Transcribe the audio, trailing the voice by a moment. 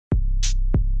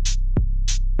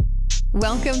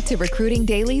Welcome to Recruiting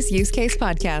Daily's Use Case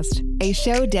Podcast, a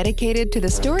show dedicated to the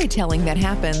storytelling that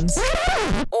happens,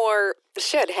 or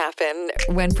should happen,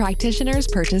 when practitioners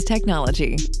purchase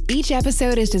technology. Each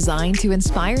episode is designed to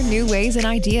inspire new ways and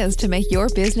ideas to make your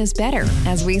business better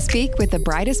as we speak with the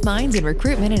brightest minds in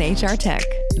recruitment and HR tech.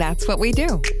 That's what we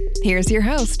do. Here's your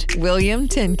host, William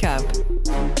Tincup.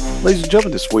 Ladies and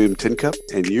gentlemen, this is William Tincup,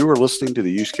 and you are listening to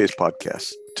the Use Case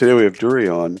Podcast. Today we have Duri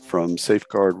on from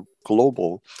Safeguard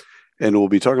Global, and we'll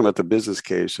be talking about the business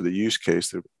case or the use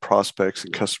case that prospects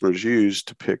and customers use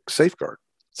to pick Safeguard.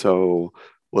 So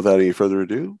without any further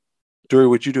ado, Duri,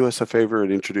 would you do us a favor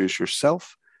and introduce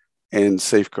yourself and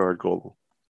Safeguard Global?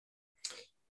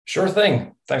 Sure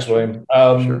thing. Thanks, William.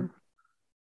 Sure.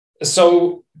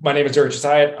 So my name is Duri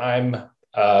Chitayat. I'm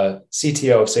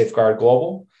CTO of Safeguard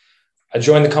Global. I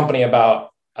joined the company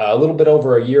about a little bit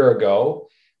over a year ago.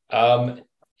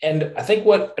 And I think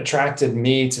what attracted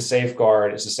me to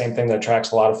Safeguard is the same thing that attracts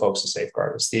a lot of folks to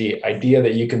Safeguard. It's the idea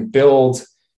that you can build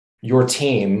your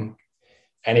team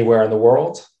anywhere in the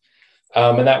world.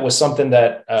 And that was something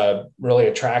that really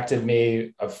attracted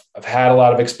me. I've had a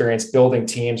lot of experience building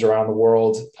teams around the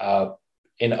world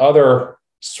in other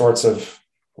sorts of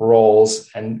roles.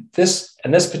 And this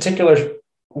particular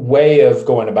way of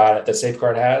going about it that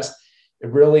Safeguard has, it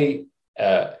really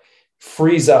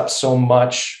frees up so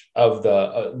much of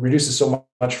the, reduces so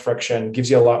much friction, gives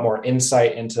you a lot more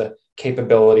insight into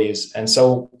capabilities. And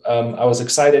so I was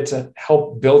excited to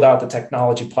help build out the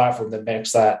technology platform that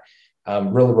makes that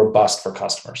really robust for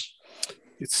customers.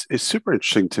 It's super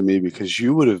interesting to me because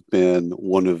you would have been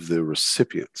one of the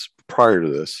recipients prior to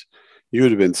this. You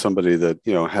would have been somebody that,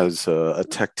 has a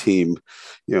tech team,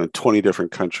 in 20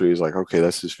 different countries. Like, okay,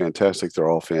 this is fantastic. They're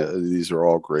all these are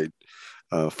all great.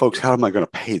 Folks, how am I going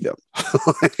to pay them?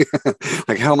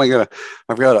 like, how am I going to?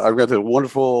 I've got the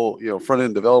wonderful, front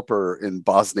end developer in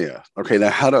Bosnia. Okay,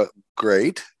 now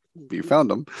great, you found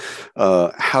them.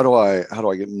 How do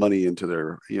I get money into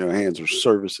their hands or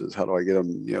services? How do I get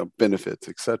them benefits,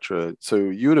 etc. So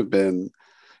you would have been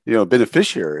a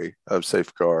beneficiary of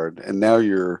Safeguard, and now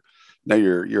you're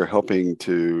helping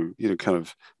to kind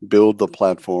of build the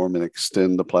platform and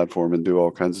extend the platform and do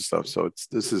all kinds of stuff. So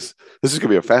this is going to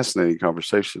be a fascinating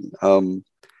conversation.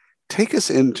 Take us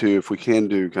into, if we can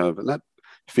do kind of not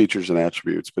features and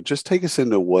attributes, but just take us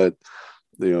into what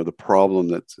the problem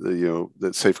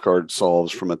that Safeguard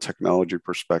solves from a technology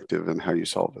perspective and how you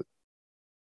solve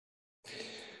it.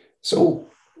 So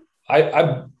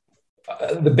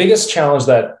the biggest challenge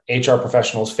that HR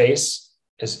professionals face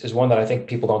is one that I think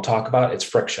people don't talk about. It's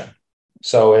friction.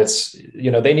 So it's,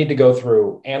 they need to go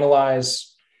through,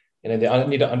 analyze, they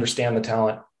need to understand the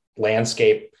talent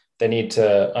landscape. They need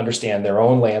to understand their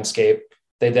own landscape.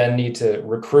 They then need to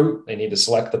recruit. They need to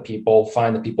select the people,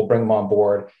 find the people, bring them on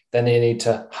board. Then they need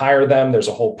to hire them. There's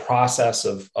a whole process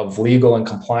of legal and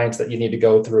compliance that you need to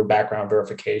go through, background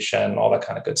verification, all that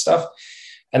kind of good stuff.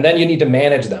 And then you need to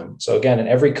manage them. So again, in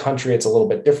every country, it's a little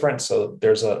bit different. So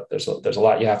there's a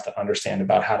lot you have to understand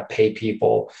about how to pay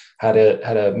people, how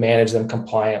to manage them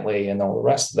compliantly, and all the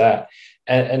rest of that.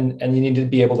 And you need to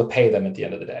be able to pay them at the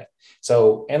end of the day.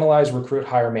 So analyze, recruit,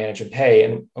 hire, manage, and pay.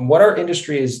 And what our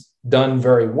industry has done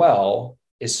very well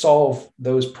is solve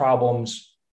those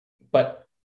problems, but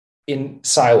in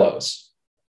silos,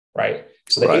 right?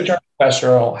 So the HR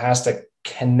professional has to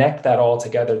connect that all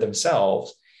together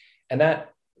themselves. And that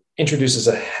introduces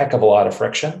a heck of a lot of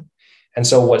friction. And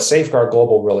so what Safeguard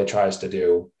Global really tries to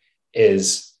do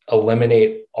is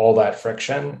eliminate all that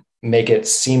friction, make it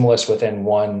seamless within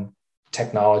one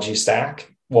technology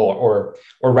stack. Well, or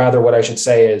rather what I should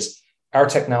say is our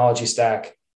technology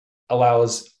stack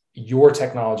allows your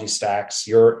technology stacks,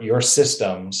 your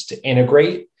systems to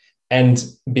integrate and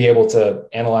be able to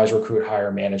analyze, recruit,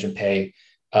 hire, manage, and pay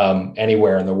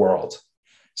anywhere in the world.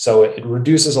 So it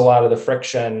reduces a lot of the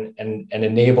friction and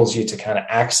enables you to kind of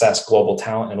access global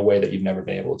talent in a way that you've never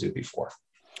been able to do before.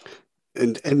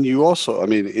 And you also,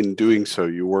 in doing so,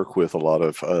 you work with a lot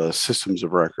of systems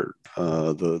of record,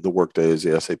 the Workdays,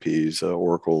 the SAPs,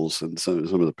 Oracles, and some of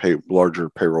the larger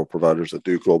payroll providers that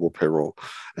do global payroll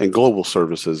and global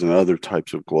services and other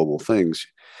types of global things.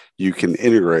 You can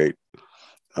integrate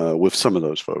with some of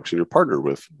those folks, and you're partnered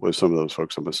with some of those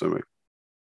folks, I'm assuming.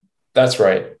 That's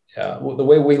right. Yeah. Well, the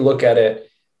way we look at it,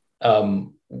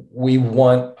 we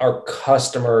want our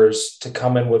customers to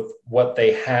come in with what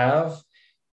they have,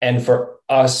 and for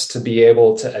us to be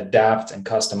able to adapt and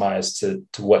customize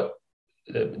to what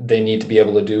they need to be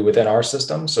able to do within our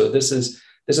system. So this is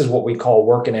what we call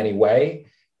work in any way.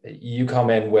 You come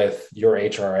in with your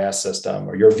HRIS system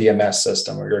or your VMS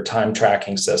system or your time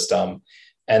tracking system,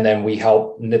 And then we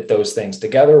help knit those things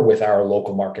together with our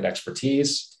local market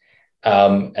expertise,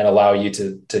 and allow you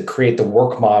to create the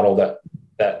work model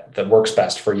that works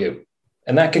best for you.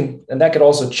 And that could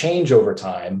also change over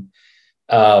time.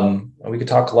 And we could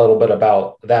talk a little bit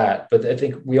about that, but I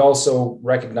think we also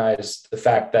recognize the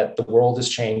fact that the world is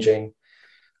changing.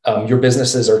 Your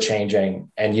businesses are changing,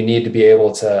 and you need to be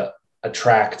able to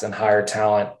attract and hire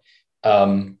talent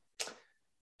in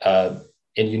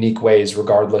unique ways,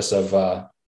 regardless of the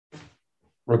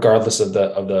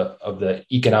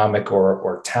economic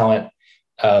or talent,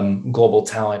 global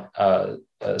talent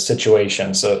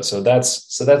situation. So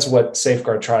that's what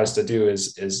Safeguard tries to do,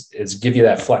 is give you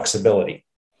that flexibility.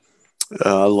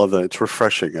 I love that. It's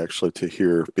refreshing, actually, to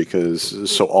hear,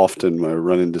 because so often I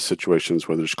run into situations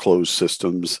where there's closed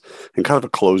systems and kind of a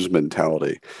closed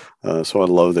mentality. So I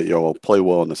love that y'all play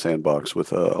well in the sandbox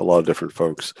with a lot of different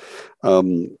folks.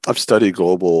 I've studied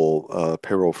global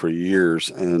payroll for years,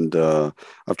 and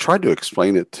I've tried to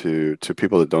explain it to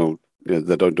people that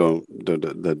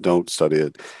don't study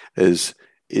it. It's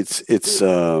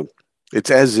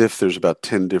as if there's about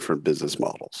 10 different business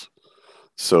models.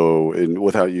 So,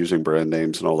 without using brand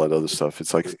names and all that other stuff,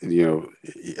 it's like,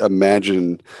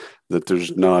 imagine that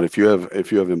there's not, if you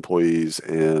have employees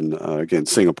in, again,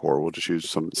 Singapore, we'll just use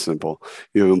something simple.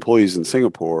 You have employees in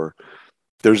Singapore,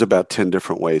 there's about 10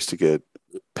 different ways to get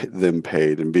them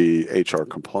paid and be HR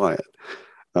compliant.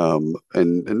 And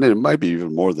then it might be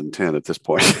even more than 10 at this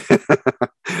point.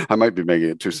 I might be making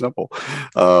it too simple.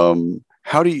 How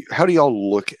do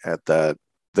y'all look at that?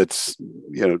 That's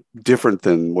different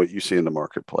than what you see in the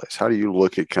marketplace. How do you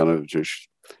look at kind of just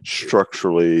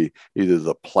structurally either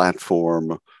the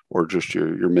platform or just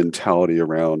your mentality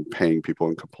around paying people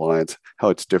in compliance,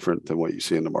 how it's different than what you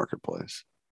see in the marketplace?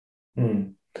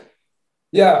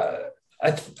 Yeah,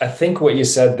 I think what you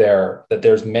said there, that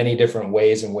there's many different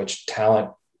ways in which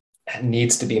talent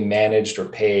needs to be managed or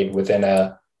paid within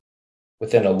a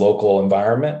local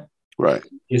environment, right?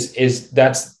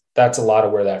 That's a lot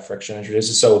of where that friction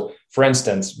introduces. So, for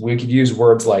instance, we could use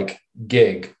words like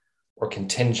gig or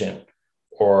contingent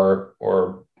or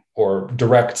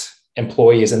direct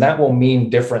employees, and that will mean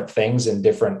different things in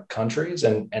different countries.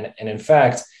 And in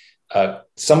fact,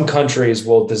 some countries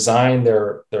will design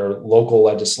their local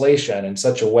legislation in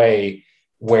such a way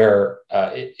where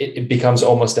it becomes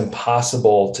almost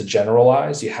impossible to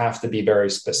generalize. You have to be very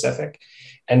specific.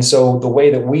 And so the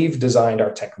way that we've designed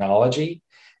our technology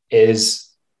is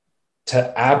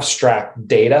to abstract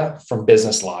data from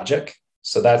business logic.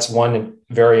 So that's one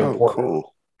very important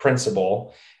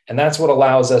principle. And that's what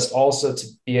allows us also to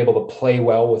be able to play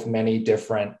well with many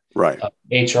different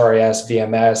HRIS,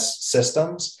 VMS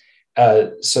systems,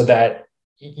 so that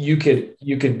you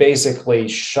could basically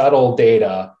shuttle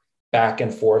data back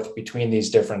and forth between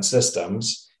these different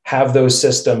systems, have those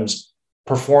systems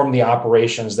perform the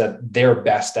operations that they're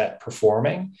best at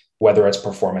performing, whether it's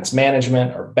performance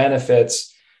management or benefits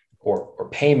or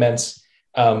payments,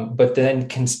 but then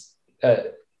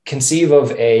conceive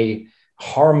of a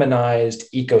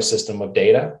harmonized ecosystem of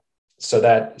data so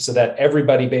that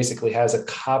everybody basically has a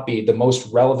copy, the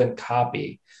most relevant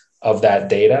copy of that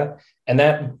data. And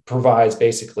that provides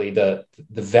basically the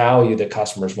value that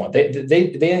customers want. They at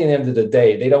the end of the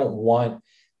day, they don't want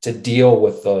to deal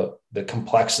with the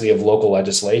complexity of local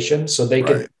legislation, so they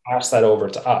can pass that over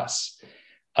to us.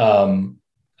 But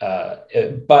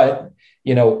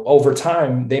over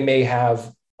time, they may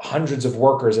have hundreds of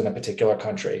workers in a particular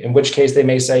country, in which case they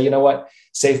may say, you know what,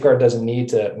 Safeguard doesn't need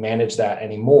to manage that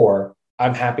anymore.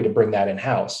 I'm happy to bring that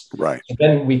in-house. Right. And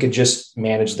then we could just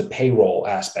manage the payroll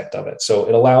aspect of it. So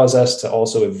it allows us to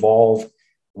also evolve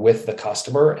with the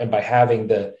customer. And by having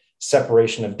the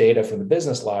separation of data from the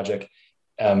business logic,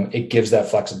 it gives that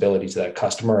flexibility to that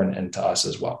customer and to us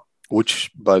as well.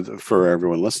 Which, for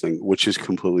everyone listening, which is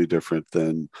completely different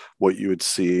than what you would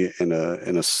see in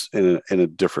a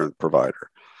different provider,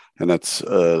 and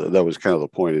that was kind of the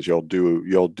point. Is y'all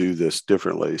do this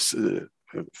differently,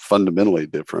 fundamentally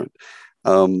different.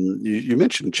 You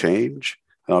mentioned change.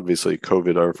 Obviously,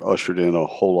 COVID ushered in a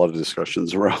whole lot of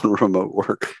discussions around remote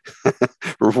work,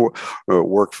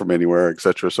 work from anywhere, et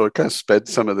cetera. So it kind of sped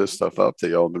some of this stuff up that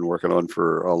y'all have been working on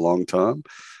for a long time.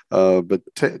 But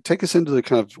take us into the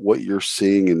kind of what you're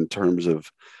seeing in terms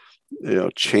of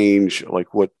change,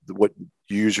 like what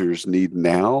users need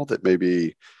now that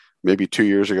maybe 2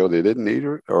 years ago they didn't need,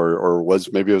 or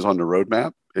was maybe it was on the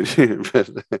roadmap, but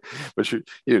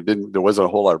there wasn't a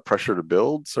whole lot of pressure to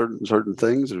build certain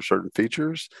things or certain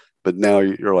features. But now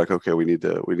you're like, okay, we need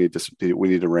to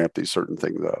ramp these certain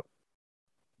things up.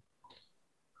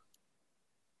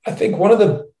 I think one of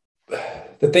the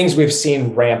things we've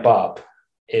seen ramp up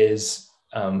is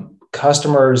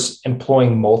customers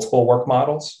employing multiple work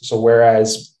models. So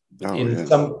whereas Oh,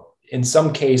 in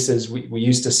some cases we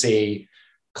used to see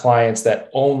clients that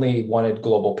only wanted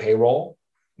global payroll,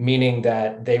 meaning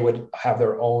that they would have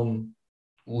their own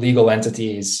legal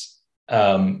entities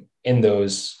in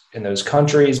those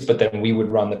countries, but then we would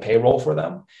run the payroll for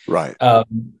them. right.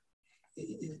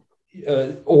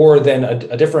 Or then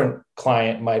a different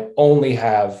client might only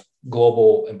have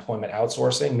global employment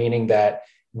outsourcing, meaning that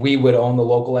we would own the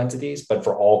local entities, but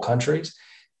for all countries.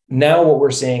 Now what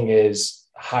we're seeing is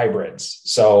hybrids.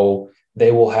 So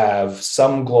they will have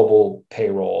some global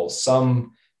payroll,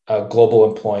 some global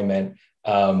employment.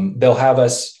 They'll have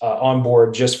us on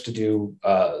board just to do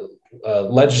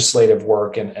legislative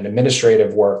work and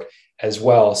administrative work as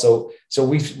well. So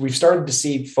we've started to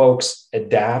see folks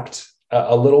adapt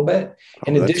a little bit.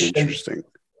 Oh, that's interesting.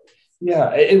 Yeah,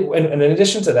 and in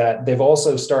addition to that, they've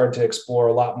also started to explore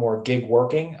a lot more gig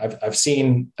working. I've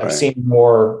seen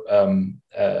more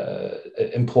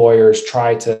employers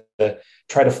try to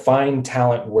find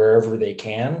talent wherever they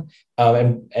can,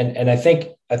 and I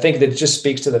think that just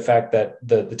speaks to the fact that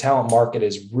the talent market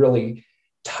is really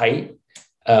tight.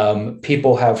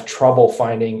 People have trouble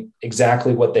finding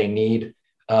exactly what they need,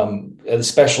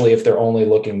 especially if they're only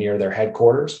looking near their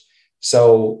headquarters.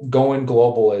 So going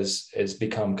global is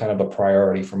become kind of a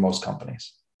priority for most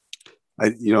companies. I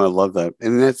love that.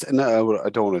 And I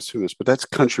don't want to assume this, but that's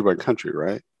country by country,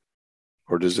 right?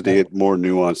 Or does it get more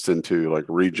nuanced into like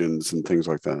regions and things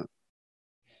like that?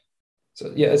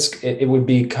 So yeah, it would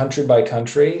be country by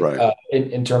country, right.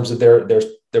 In terms of their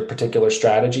particular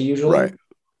strategy usually.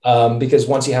 Right. Because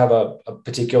once you have a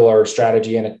particular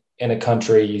strategy in a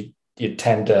country, you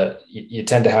tend to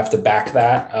have to back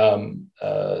that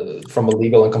from a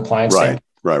legal and compliance standpoint.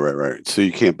 Right. So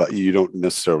you don't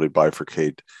necessarily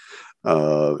bifurcate.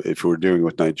 If you were dealing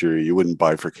with Nigeria, you wouldn't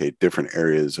bifurcate different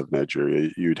areas of Nigeria.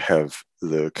 You'd have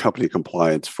the company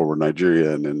compliance for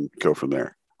Nigeria and then go from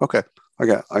there. Okay, I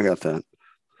got that.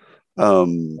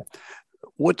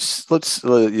 Let's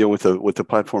with the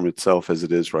platform itself as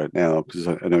it is right now, because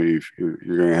I know you're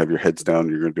going to have your heads down.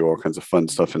 You're going to do all kinds of fun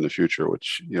stuff in the future,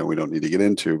 which we don't need to get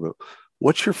into. But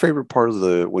what's your favorite part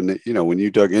of when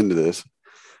you dug into this?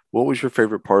 What was your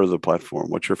favorite part of the platform?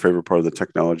 What's your favorite part of the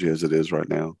technology as it is right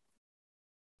now?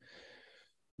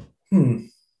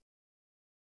 It's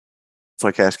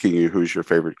like asking you who's your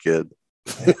favorite kid.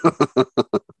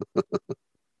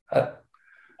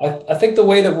 I think the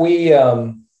way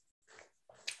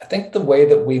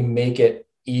that we make it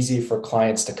easy for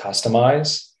clients to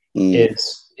customize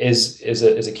is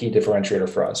a key differentiator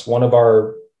for us. One of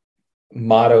our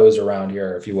mottos around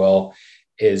here, if you will,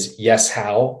 is yes,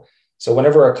 how. So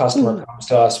whenever a customer comes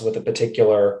to us with a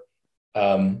particular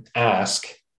ask,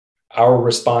 our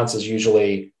response is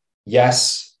usually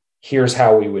yes, here's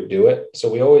how we would do it.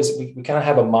 So we kind of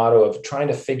have a motto of trying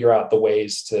to figure out the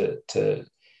ways to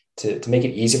make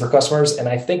it easy for customers. And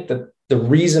I think that the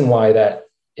reason why that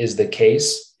is the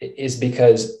case is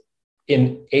because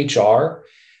in HR,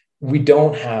 we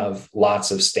don't have lots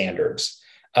of standards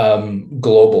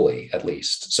globally, at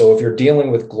least. So if you're dealing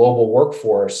with global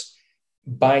workforce,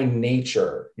 by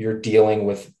nature, you're dealing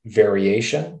with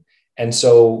variation. And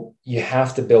so you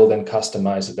have to build in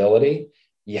customizability.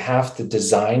 You have to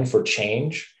design for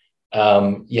change.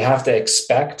 You have to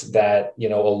expect that, a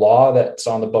law that's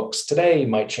on the books today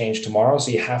might change tomorrow.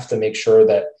 So you have to make sure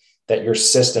that your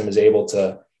system is able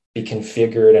to be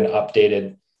configured and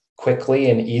updated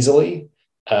quickly and easily,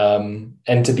 and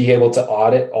to be able to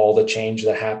audit all the change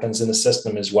that happens in the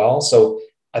system as well. So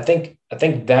I think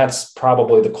that's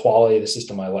probably the quality of the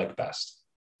system I like best.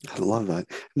 I love that.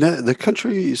 Now, the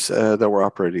countries that we're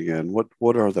operating in,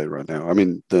 what are they right now? I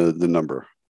mean, the number.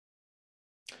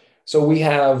 So we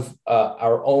have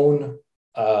our own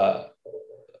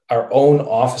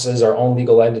offices, our own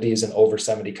legal entities in over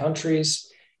 70 countries,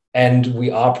 and we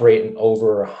operate in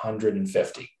over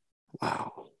 150.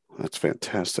 Wow, that's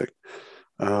fantastic.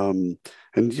 And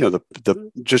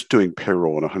the just doing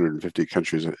payroll in 150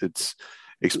 countries, it's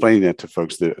explaining that to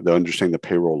folks that they understand the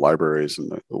payroll libraries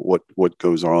and what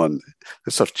goes on.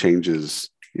 This stuff changes,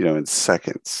 in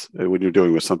seconds. When you're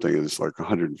dealing with something that's like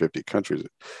 150 countries,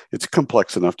 it's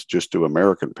complex enough to just do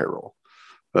American payroll,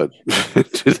 but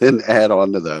to then add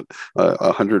on to that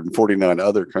 149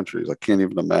 other countries, I can't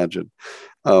even imagine.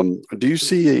 Do you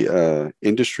see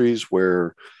industries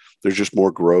where there's just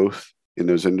more growth in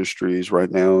those industries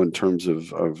right now in terms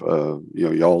of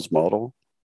y'all's model?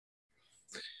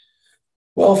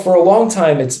 Well, for a long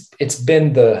time, it's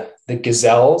been the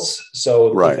gazelles.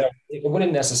 So right. I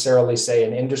wouldn't necessarily say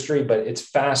an industry, but it's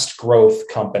fast growth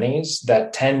companies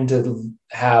that tend to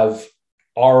have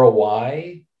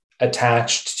ROI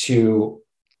attached to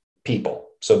people.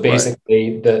 So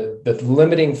basically, the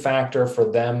limiting factor for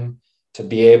them to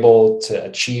be able to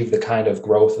achieve the kind of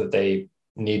growth that they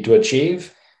need to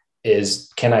achieve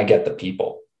is, can I get the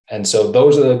people? And so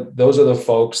those are the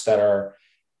folks that are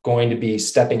going to be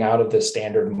stepping out of the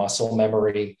standard muscle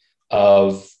memory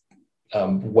of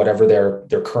whatever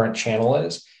their current channel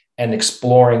is, and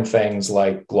exploring things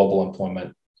like global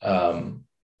employment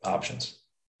options.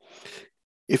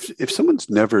 If someone's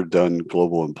never done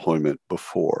global employment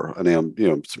before, and I'm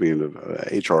being an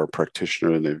HR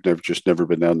practitioner, and they've never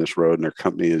been down this road, and their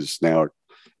company is now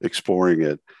exploring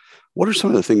it, what are some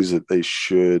of the things that they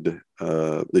should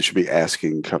be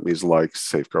asking companies like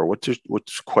Safeguard?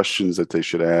 What's questions that they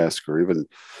should ask, or even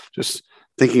just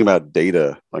thinking about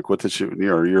data, like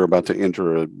you're about to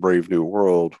enter a brave new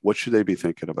world. What should they be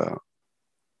thinking about?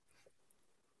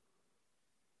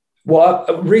 Well,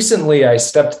 recently I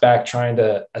stepped back trying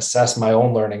to assess my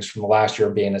own learnings from the last year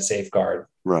of being a Safeguard.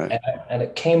 Right. And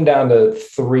it came down to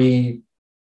 3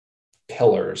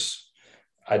 pillars.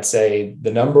 I'd say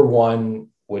the number one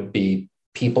would be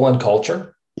people and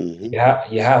culture.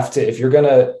 Mm-hmm. You have to, if you're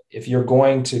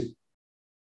going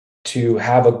to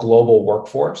have a global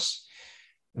workforce,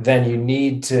 then you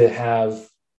need to have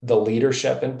the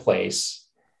leadership in place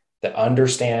that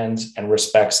understands and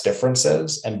respects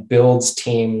differences and builds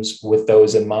teams with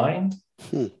those in mind.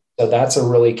 So that's a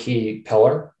really key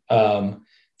pillar.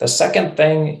 The second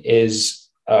thing is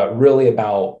really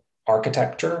about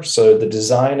architecture. So the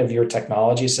design of your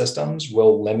technology systems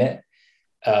will limit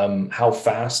how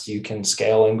fast you can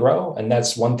scale and grow. And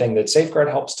that's one thing that Safeguard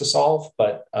helps to solve,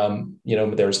 but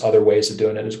there's other ways of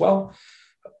doing it as well.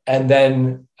 And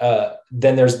then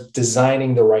there's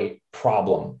designing the right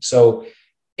problem. So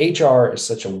HR is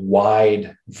such a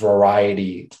wide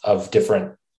variety of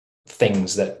different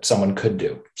things that someone could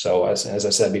do. So as I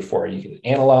said before, you can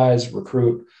analyze,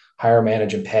 recruit, hire,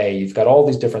 manage, and pay. You've got all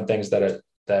these different things that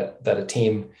a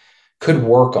team could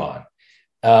work on.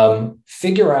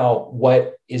 Figure out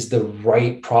what is the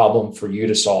right problem for you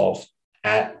to solve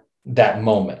at that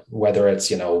moment, whether it's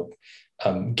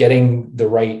getting the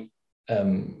right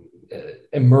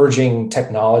emerging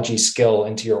technology skill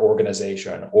into your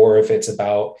organization, or if it's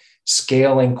about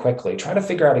scaling quickly. Try to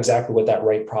figure out exactly what that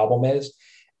right problem is,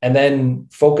 and then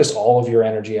focus all of your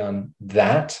energy on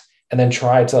that, and then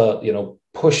try to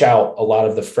push out a lot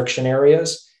of the friction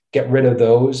areas, get rid of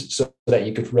those so that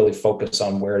you could really focus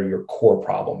on where your core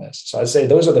problem is. So I'd say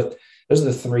those are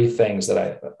the 3 things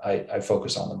that I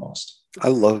focus on the most. I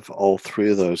love all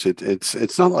 3 of those.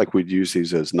 It's not like we'd use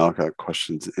these as knockout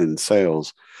questions in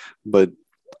sales, but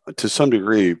to some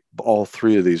degree, all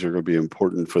 3 of these are going to be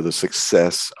important for the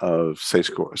success of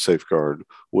Safeguard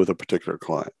with a particular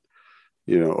client.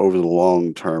 Over the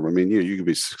long term, I mean, you can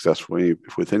be successful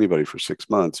with anybody for 6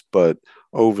 months, but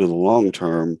over the long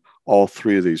term, all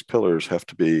 3 of these pillars have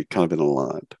to be kind of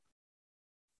aligned.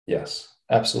 Yes,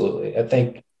 absolutely. I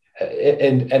think,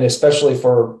 and especially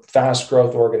for fast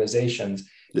growth organizations,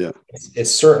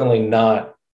 it's certainly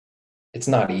not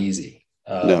easy.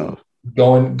 No.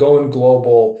 Going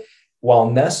global, while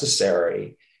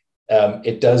necessary,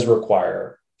 it does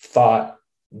require thought,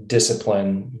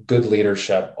 discipline, good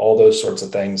leadership, all those sorts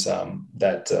of things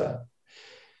that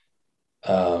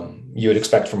you would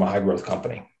expect from a high growth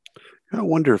company. I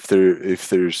wonder if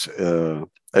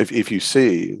you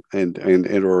see and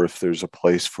or if there's a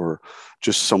place for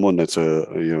just someone that's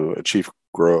a chief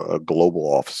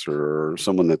global officer, or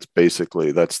someone that's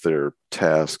basically that's their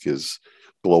task is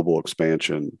global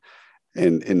expansion.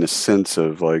 And in the sense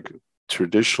of, like,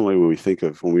 traditionally when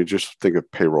we just think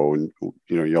of payroll, and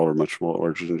y'all are much more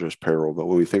larger than just payroll, but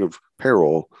when we think of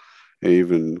payroll and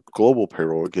even global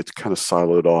payroll, it gets kind of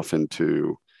siloed off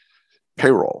into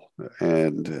payroll,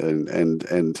 and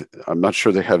I'm not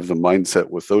sure they have the mindset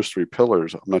with those 3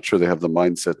 pillars. I'm not sure they have the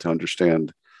mindset to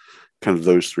understand kind of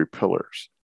those 3 pillars.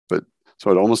 But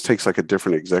so it almost takes like a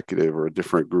different executive or a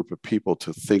different group of people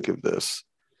to think of this,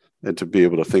 and to be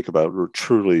able to think about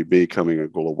truly becoming a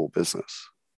global business.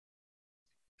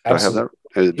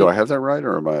 Absolutely. Do I have that right,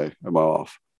 or am I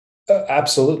off?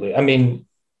 Absolutely. I mean,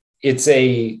 it's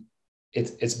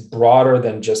broader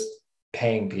than just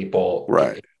paying people.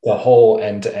 Right. The whole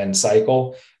end-to-end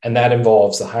cycle, and that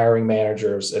involves the hiring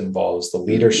managers, involves the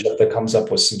leadership that comes up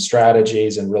with some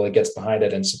strategies and really gets behind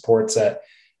it and supports it.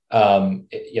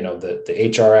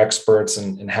 The HR experts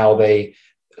and how they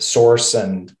source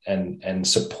and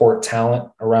support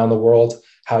talent around the world.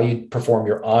 How you perform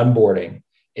your onboarding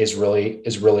is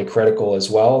really critical as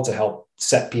well, to help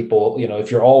set people.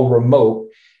 If you're all remote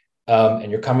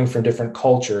and you're coming from different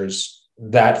cultures,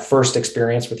 that first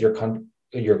experience with your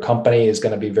your company is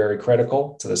going to be very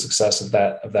critical to the success of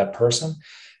that person.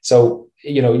 So,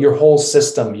 your whole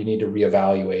system, you need to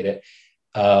reevaluate it.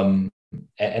 And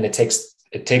it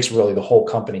takes really the whole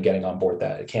company getting on board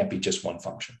that. It can't be just one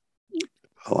function.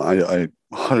 Well, I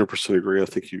 100% agree. I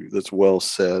think that's well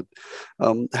said.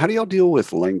 How do y'all deal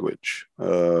with language,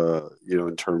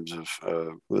 in terms of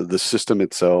the system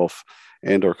itself,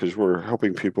 or because we're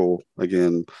helping people,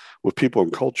 again, with people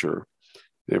and culture.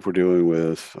 If we're dealing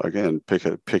with, again,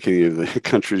 pick any of the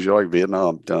countries you like,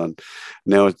 Vietnam, done.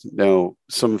 Now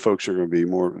some folks are going to be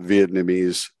more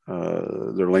Vietnamese.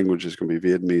 Their language is going to be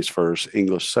Vietnamese first,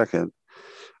 English second.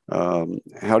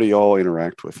 How do y'all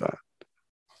interact with that?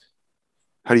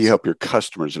 How do you help your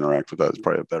customers interact with that? Is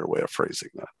probably a better way of phrasing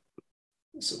that.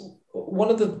 So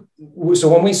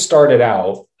when we started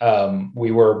out,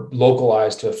 we were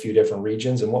localized to a few different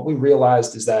regions, and what we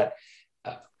realized is that,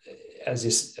 as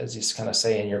you kind of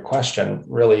say in your question,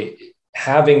 really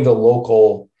having the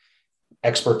local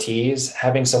expertise,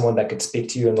 having someone that could speak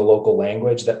to you in the local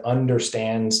language, that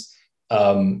understands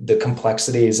the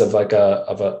complexities of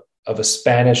a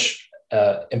Spanish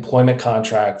employment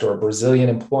contract or a Brazilian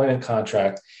employment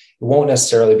contract, it won't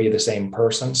necessarily be the same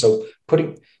person. So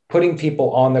putting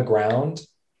people on the ground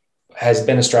has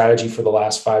been a strategy for the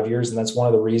last 5 years. And that's one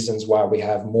of the reasons why we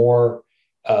have more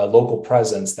local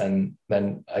presence than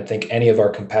I think any of our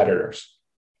competitors.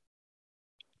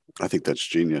 I think that's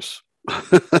genius.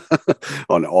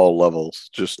 On all levels,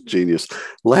 just genius.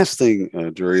 Last thing,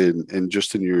 Duri, and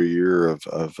just in your year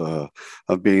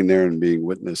of being there and being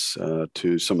witness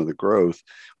to some of the growth,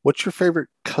 what's your favorite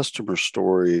customer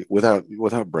story without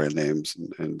brand names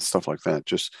and stuff like that?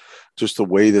 Just the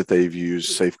way that they've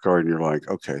used Safeguard, and you're like,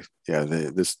 okay, yeah,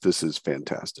 this is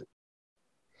fantastic.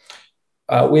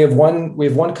 We have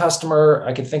one customer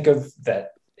I can think of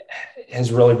that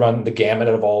has really run the gamut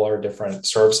of all our different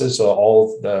services. So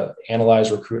all of the analyze,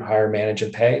 recruit, hire, manage,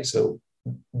 and pay. So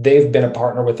they've been a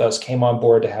partner with us, came on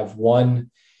board to have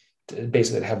one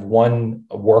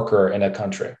worker in a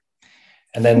country.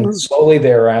 And then slowly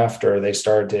thereafter, they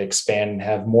started to expand and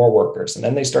have more workers. And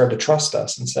then they started to trust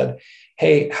us and said,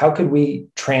 hey, how could we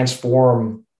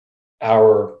transform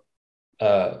our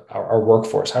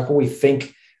workforce? How can we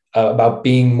think about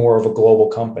being more of a global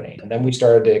company? And then we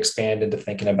started to expand into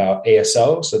thinking about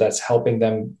ASO. So that's helping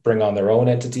them bring on their own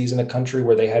entities in a country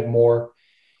where they had more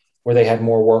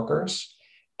workers,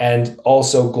 and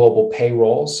also global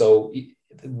payroll. So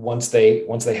once they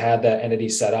had that entity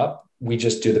set up, we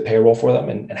just do the payroll for them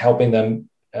and helping them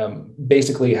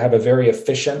basically have a very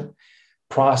efficient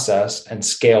process and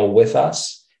scale with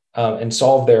us and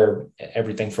solve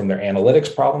everything from their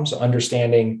analytics problems,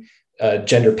 understanding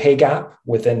gender pay gap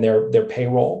within their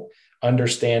payroll,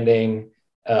 understanding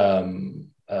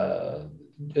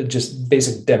just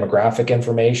basic demographic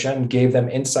information, gave them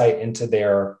insight into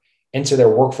their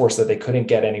workforce that they couldn't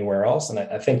get anywhere else. And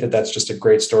I think that that's just a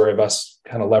great story of us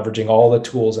kind of leveraging all the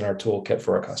tools in our toolkit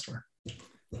for a customer.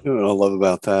 What I love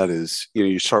about that is,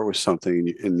 you start with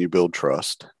something and you build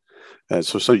trust.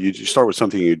 So you start with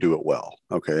something and you do it well.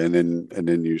 Okay. And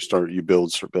then you start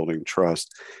building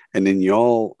trust. And then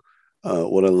y'all,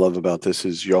 what I love about this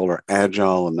is y'all are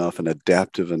agile enough and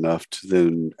adaptive enough to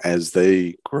then, as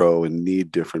they grow and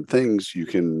need different things, you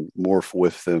can morph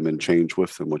with them and change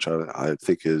with them, which I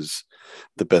think is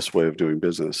the best way of doing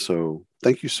business. So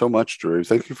thank you so much, Drew.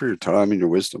 Thank you for your time and your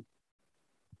wisdom.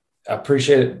 I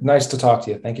appreciate it. Nice to talk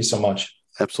to you. Thank you so much.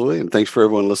 Absolutely. And thanks for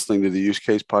everyone listening to the Use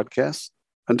Case Podcast.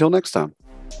 Until next time.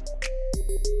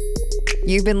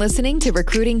 You've been listening to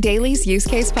Recruiting Daily's Use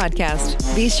Case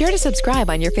Podcast. Be sure to subscribe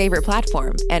on your favorite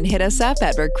platform and hit us up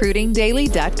at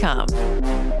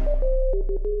recruitingdaily.com.